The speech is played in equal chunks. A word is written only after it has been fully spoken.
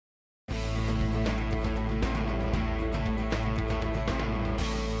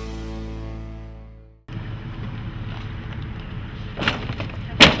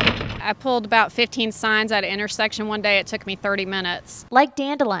I pulled about 15 signs at an intersection one day. It took me 30 minutes. Like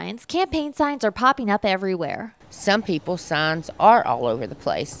dandelions, campaign signs are popping up everywhere. Some people's signs are all over the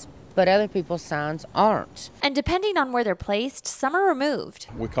place, but other people's signs aren't. And depending on where they're placed, some are removed.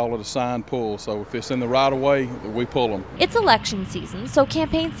 We call it a sign pull, so if it's in the right of way, we pull them. It's election season, so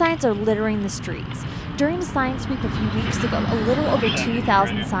campaign signs are littering the streets. During a sign sweep a few weeks ago, a little over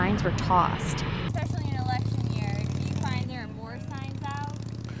 2,000 signs were tossed. Especially in election year, do you find there are more signs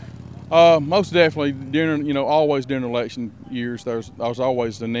out? Most definitely, always during election years, there's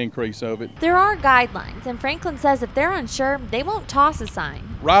always an increase of it. There are guidelines, and Franklin says if they're unsure, they won't toss a sign.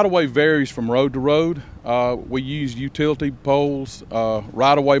 Right-of-way varies from road to road. We use utility poles,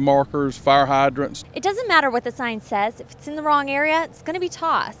 right-of-way markers, fire hydrants. It doesn't matter what the sign says. If it's in the wrong area, it's going to be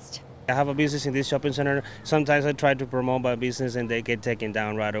tossed. I have a business in this shopping center. Sometimes I try to promote my business and they get taken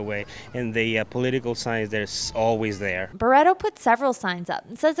down right away. And the political signs, they're always there. Barreto put several signs up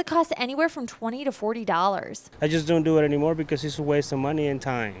and says it costs anywhere from $20 to $40. I just don't do it anymore because it's a waste of money and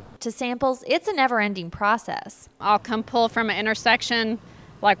time. To Samples, it's a never-ending process. I'll come pull from an intersection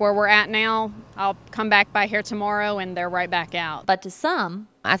like where we're at now. I'll come back by here tomorrow and they're right back out. But to some,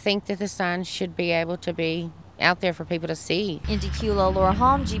 I think that the signs should be able to be out there for people to see. in Decula, Laura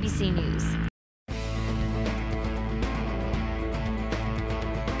Halm, GBC News.